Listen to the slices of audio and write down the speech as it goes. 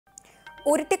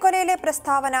ഉരുട്ടിക്കൊലയിലെ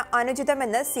പ്രസ്താവന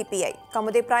അനുചിതമെന്ന് CPI.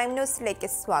 Kaumudi prime ന്യൂസിലേക്ക്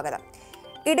സ്വാഗതം.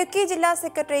 ഇടുക്കി ജില്ലാ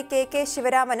സെക്രട്ടറി കെ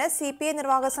ശിവരാമന് സിപിഐ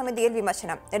നിർവാഹക സമിതിയിൽ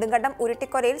വിമർശനം. നെടുങ്കണ്ടം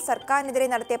ഉരുട്ടിക്കൊലയിൽ സർക്കാരിനെതിരെ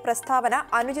നടത്തിയ പ്രസ്താവന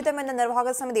അനുചിതമെന്ന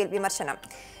നിർവാഹക സമിതിയിൽ വിമർശനം.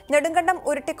 നെടുങ്കണ്ടം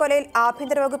ഉരുട്ടിക്കൊലയിൽ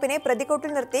ആഭ്യന്തര വകുപ്പിനെ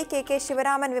പ്രതികൂട്ടിൽ നിർത്തി കെ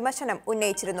ശിവരാമൻ വിമർശനം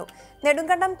ഉന്നയിച്ചിരുന്നു.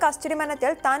 നെടുങ്കണ്ടം കസ്റ്റഡി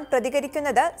മരണത്തിൽ താൻ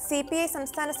പ്രതികരിക്കുന്നത് സിപിഐ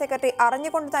സംസ്ഥാന സെക്രട്ടറി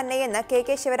അറിഞ്ഞുകൊണ്ട് തന്നെയെന്ന്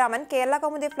കെ ശിവരാമൻ കേരള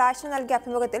കൗമുദി ഫ്ലാഷിന് നൽകിയ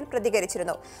അഭിമുഖത്തിൽ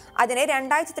പ്രതികരിച്ചിരുന്നു. അതിനെ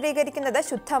രണ്ടായി ചിത്രീകരിക്കുന്നത്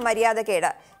ശുദ്ധ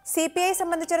മര്യാദകേട്. സിപിഐ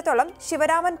സംബന്ധിച്ചിടത്തോളം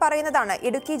ശിവരാമൻ പറയുന്നതാണ്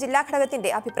ഇടുക്കി ജില്ലാ ഘടകത്തിന്റെ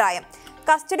അഭിപ്രായം.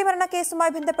 കസ്റ്റഡി മരണ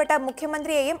കേസുമായി ബന്ധപ്പെട്ട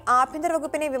മുഖ്യമന്ത്രിയെയും ആഭ്യന്തര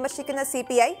വകുപ്പിനെയും വിമർശിക്കുന്ന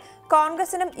സിപിഐ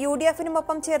കോൺഗ്രസിനും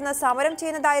UDFനുമൊപ്പം ചേർന്ന് സമരം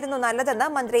ചെയ്യുന്നതായിരുന്നു നല്ലതെന്ന്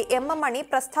മന്ത്രി എം മണി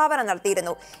പ്രസ്താവന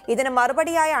നടത്തിയിരുന്നു. ഇതിന്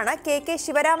മറുപടിയായാണ് കെ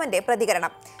ശിവരാമന്റെ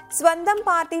പ്രതികരണം. സ്വന്തം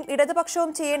പാർട്ടിയും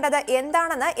ഇടതുപക്ഷവും ചെയ്യേണ്ടത്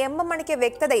എന്താണെന്ന് എം മണിക്ക്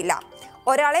വ്യക്തതയില്ല.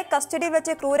 ഒരാളെ കസ്റ്റഡിയിൽ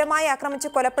വെച്ച് ക്രൂരമായി ആക്രമിച്ച്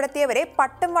കൊലപ്പെടുത്തിയവരെ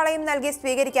പട്ടും വളയും നൽകി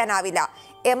സ്വീകരിക്കാനാവില്ല.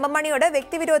 എം മണിയോട്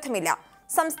വ്യക്തിവിരോധമില്ല.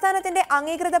 സംസ്ഥാനത്തിന്റെ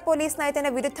അംഗീകൃത പോലീസ് നയത്തിന്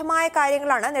വിരുദ്ധമായ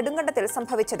കാര്യങ്ങളാണ് നെടുങ്കണ്ടത്തിൽ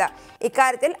സംഭവിച്ചത്.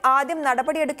 ഇക്കാര്യത്തിൽ ആദ്യം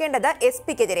നടപടിയെടുക്കേണ്ടത്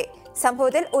SP-ക്കെതിരെ.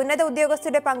 സംഭവത്തിൽ ഉന്നത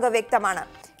ഉദ്യോഗസ്ഥരുടെ പങ്ക് വ്യക്തമാണ്.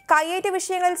 കയ്യേറ്റ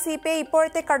വിഷയങ്ങളിൽ സിപിഐ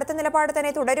ഇപ്പോഴത്തെ കടുത്ത നിലപാട്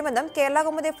തന്നെ തുടരുമെന്നും കേരള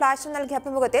കൗമുദി ഫ്ലാഷിന് നൽകിയ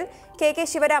അഭിമുഖത്തിൽ കെ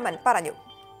ശിവരാമൻ പറഞ്ഞു.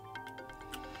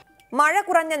 മഴ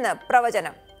കുറഞ്ഞെന്ന്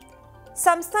പ്രവചനം.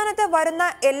 സംസ്ഥാനത്ത് വരുന്ന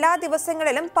എല്ലാ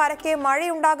ദിവസങ്ങളിലും പരക്കെ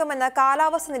മഴയുണ്ടാകുമെന്ന്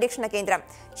കാലാവസ്ഥ നിരീക്ഷണ കേന്ദ്രം.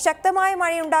 ശക്തമായ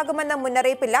മഴയുണ്ടാകുമെന്ന്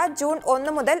മുന്നറിയിപ്പില്ല. ജൂൺ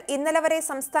 1 മുതൽ ഇന്നലെ വരെ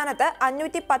സംസ്ഥാനത്ത്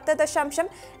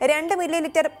 510.2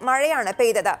 മില്ലിലിറ്റർ മഴയാണ്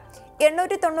പെയ്തത്.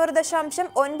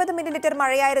 890.9 മില്ലിലിറ്റർ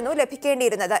മഴയായിരുന്നു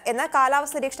ലഭിക്കേണ്ടിയിരുന്നത് എന്ന്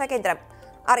കാലാവസ്ഥ നിരീക്ഷണ കേന്ദ്രം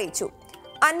അറിയിച്ചു.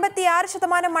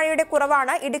 56% മഴയുടെ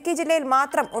കുറവാണ് ഇടുക്കി ജില്ലയിൽ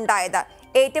മാത്രം ഉണ്ടായത്.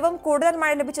 ഏറ്റവും കൂടുതൽ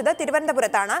മഴ ലഭിച്ചത്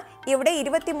തിരുവനന്തപുരത്താണ്. ഇവിടെ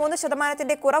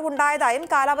 23% കുറവുണ്ടായതായും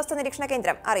കാലാവസ്ഥ നിരീക്ഷണ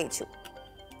കേന്ദ്രം അറിയിച്ചു.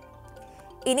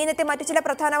 ഇനി ഇന്നത്തെ മറ്റു ചില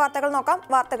പ്രധാന വാർത്തകൾ നോക്കാം.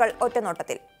 വാർത്തകൾ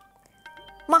ഒറ്റനോട്ടത്തിൽ.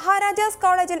 മഹാരാജാസ്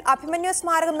കോളേജിൽ അഭിമന്യു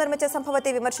സ്മാരകം നിർമ്മിച്ച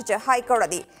സംഭവത്തെ വിമർശിച്ച്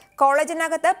ഹൈക്കോടതി.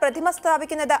 കോളേജിനകത്ത് പ്രതിമ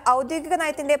സ്ഥാപിക്കുന്നത് ഔദ്യോഗിക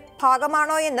നയത്തിന്റെ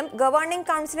ഭാഗമാണോ എന്നും ഗവേണിംഗ്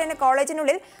കൗൺസിലിന്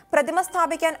കോളേജിനുള്ളിൽ പ്രതിമ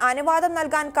സ്ഥാപിക്കാൻ അനുവാദം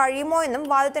നൽകാൻ കഴിയുമോ എന്നും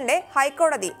വാദത്തിന്റെ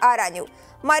ഹൈക്കോടതി ആരാഞ്ഞു.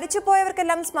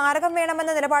 മരിച്ചുപോയവർക്കെല്ലാം സ്മാരകം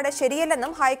വേണമെന്ന നിലപാട്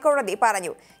ശരിയല്ലെന്നും ഹൈക്കോടതി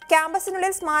പറഞ്ഞു.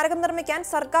 ക്യാമ്പസിനുള്ളിൽ സ്മാരകം നിർമ്മിക്കാൻ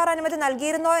സർക്കാർ അനുമതി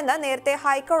നൽകിയിരുന്നോ എന്ന് നേരത്തെ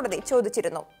ഹൈക്കോടതി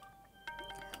ചോദിച്ചിരുന്നു.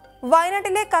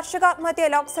 വയനാട്ടിലെ കർഷക ആത്മഹത്യ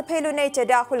ലോക്സഭയിൽ ഉന്നയിച്ച്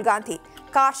രാഹുൽ ഗാന്ധി.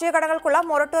 കാർഷിക കടകൾക്കുള്ള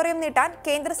മൊറട്ടോറിയം നീട്ടാൻ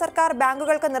കേന്ദ്ര സർക്കാർ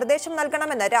ബാങ്കുകൾക്ക് നിർദ്ദേശം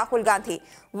നൽകണമെന്ന് രാഹുൽ ഗാന്ധി.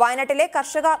 വയനാട്ടിലെ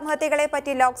കർഷക ആത്മഹത്യകളെ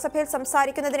പറ്റി ലോക്സഭയിൽ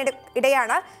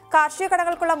സംസാരിക്കുന്നതിനിടെയാണ് കാർഷിക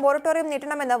കടകൾക്കുള്ള മൊറട്ടോറിയം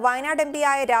നീട്ടണമെന്ന് വയനാട്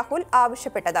MP-യായ രാഹുൽ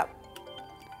ആവശ്യപ്പെട്ടത്.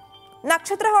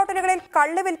 നക്ഷത്ര ഹോട്ടലുകളിൽ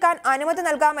കള്ള് വിൽക്കാൻ അനുമതി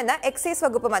നൽകാമെന്ന് എക്സൈസ്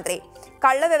വകുപ്പ് മന്ത്രി.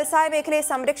 കള്ള് വ്യവസായ മേഖലയെ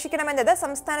സംരക്ഷിക്കണമെന്നത്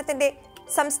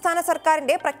സംസ്ഥാന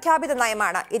സർക്കാരിന്റെ പ്രഖ്യാപിത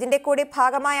നയമാണ്. ഇതിന്റെ കൂടി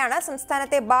ഭാഗമായാണ്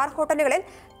സംസ്ഥാനത്തെ ബാർ ഹോട്ടലുകളിൽ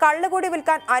കള്ളുകൂടി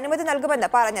വിൽക്കാൻ അനുമതി നൽകുമെന്ന്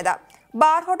പറഞ്ഞത്.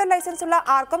 ബാർ ഹോട്ടൽ ലൈസൻസ് ഉള്ള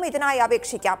ആർക്കും ഇതിനായി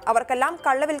അപേക്ഷിക്കാം. അവർക്കെല്ലാം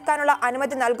കള്ള് വിൽക്കാനുള്ള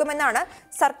അനുമതി നൽകുമെന്നാണ്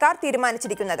സർക്കാർ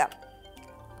തീരുമാനിച്ചിരിക്കുന്നത്.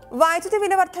 വൈദ്യുതി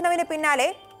വില വർധനവിന് പിന്നാലെ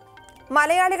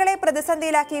മലയാളികളെ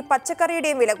പ്രതിസന്ധിയിലാക്കി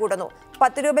പച്ചക്കറിയുടെയും വില കൂടുന്നു.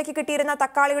 10 രൂപയ്ക്ക് കിട്ടിയിരുന്ന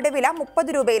തക്കാളിയുടെ വില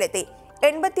 30 രൂപയിലെത്തി.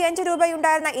 85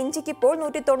 രൂപയുണ്ടായിരുന്ന ഇഞ്ചിക്ക് ഇപ്പോൾ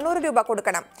 190 രൂപ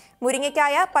കൊടുക്കണം.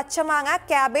 മുരിങ്ങയ്ക്കായ, പച്ചമാങ്ങ,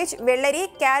 ക്യാബേജ്, വെള്ളരി,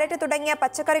 ക്യാരറ്റ് തുടങ്ങിയ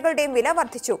പച്ചക്കറികളുടെയും വില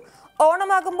വർദ്ധിച്ചു.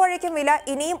 ഓണമാകുമ്പോഴേക്കും വില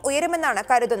ഇനിയും ഉയരുമെന്നാണ്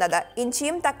കരുതുന്നത്.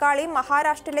 ഇഞ്ചിയും തക്കാളിയും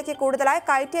മഹാരാഷ്ട്രയിലേക്ക് കൂടുതലായി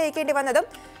കയറ്റി അയക്കേണ്ടി വന്നതും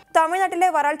തമിഴ്നാട്ടിലെ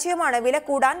വരൾച്ചയുമാണ് വില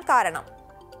കൂടാൻ കാരണം.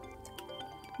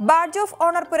 ബാഡ്ജ് ഓഫ്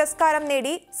ഓണർ പുരസ്കാരം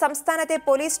നേടി സംസ്ഥാനത്തെ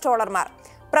പോലീസ് ട്രോളർമാർ.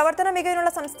 പ്രവർത്തന മികവിനുള്ള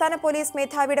സംസ്ഥാന പോലീസ്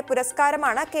മേധാവിയുടെ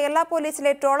പുരസ്കാരമാണ് കേരള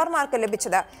പോലീസിലെ ട്രോളർമാർക്ക്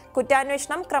ലഭിച്ചത്.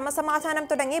 കുറ്റാന്വേഷണം, ക്രമസമാധാനം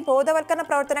തുടങ്ങി ബോധവൽക്കരണ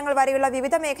പ്രവർത്തനങ്ങൾ വരെയുള്ള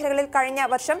വിവിധ മേഖലകളിൽ കഴിഞ്ഞ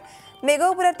വർഷം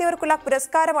മികവ് പുലർത്തിയവർക്കുള്ള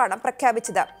പുരസ്കാരമാണ്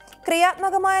പ്രഖ്യാപിച്ചത്.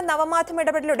 ക്രിയാത്മകമായ നവമാധ്യമ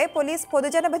ഇടപെടലിലൂടെ പോലീസ്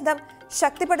പൊതുജനബന്ധം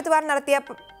ശക്തിപ്പെടുത്തുവാൻ നടത്തിയ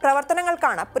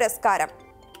പ്രവർത്തനങ്ങൾക്കാണ് പുരസ്കാരം.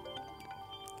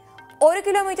 1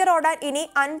 കിലോമീറ്റർ ഓടാൻ ഇനി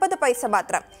 50 പൈസ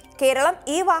മാത്രം. കേരളം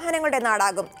ഈ വാഹനങ്ങളുടെ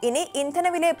നാടാകും. ഇനി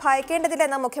ഇന്ധനവില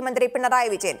ഭയക്കേണ്ടതില്ലെന്ന് മുഖ്യമന്ത്രി പിണറായി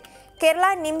വിജയൻ. കേരള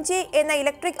നിംജി എന്ന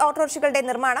ഇലക്ട്രിക് ഓട്ടോറിക്ഷകളുടെ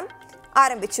നിർമ്മാണം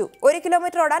ആരംഭിച്ചു. 1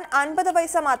 കിലോമീറ്റർ ഓടാൻ 50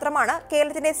 പൈസ മാത്രമാണ്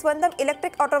കേരളത്തിന്റെ സ്വന്തം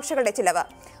ഇലക്ട്രിക് ഓട്ടോറിക്ഷകളുടെ ചിലവ്.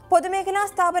 പൊതുമേഖലാ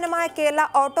സ്ഥാപനമായ കേരള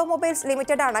ഓട്ടോമൊബൈൽസ്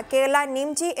ലിമിറ്റഡ് ആണ് കേരള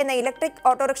നിംജി എന്ന ഇലക്ട്രിക്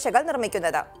ഓട്ടോറിക്ഷകൾ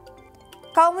നിർമ്മിക്കുന്നത്.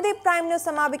 കൗമുദി പ്രൈം ന്യൂസ്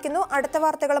സമാപിക്കുന്നു. അടുത്ത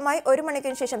വാർത്തകളുമായി 1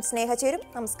 മണിക്കൂറിന് ശേഷം സ്നേഹ ചേരും.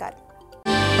 നമസ്കാരം.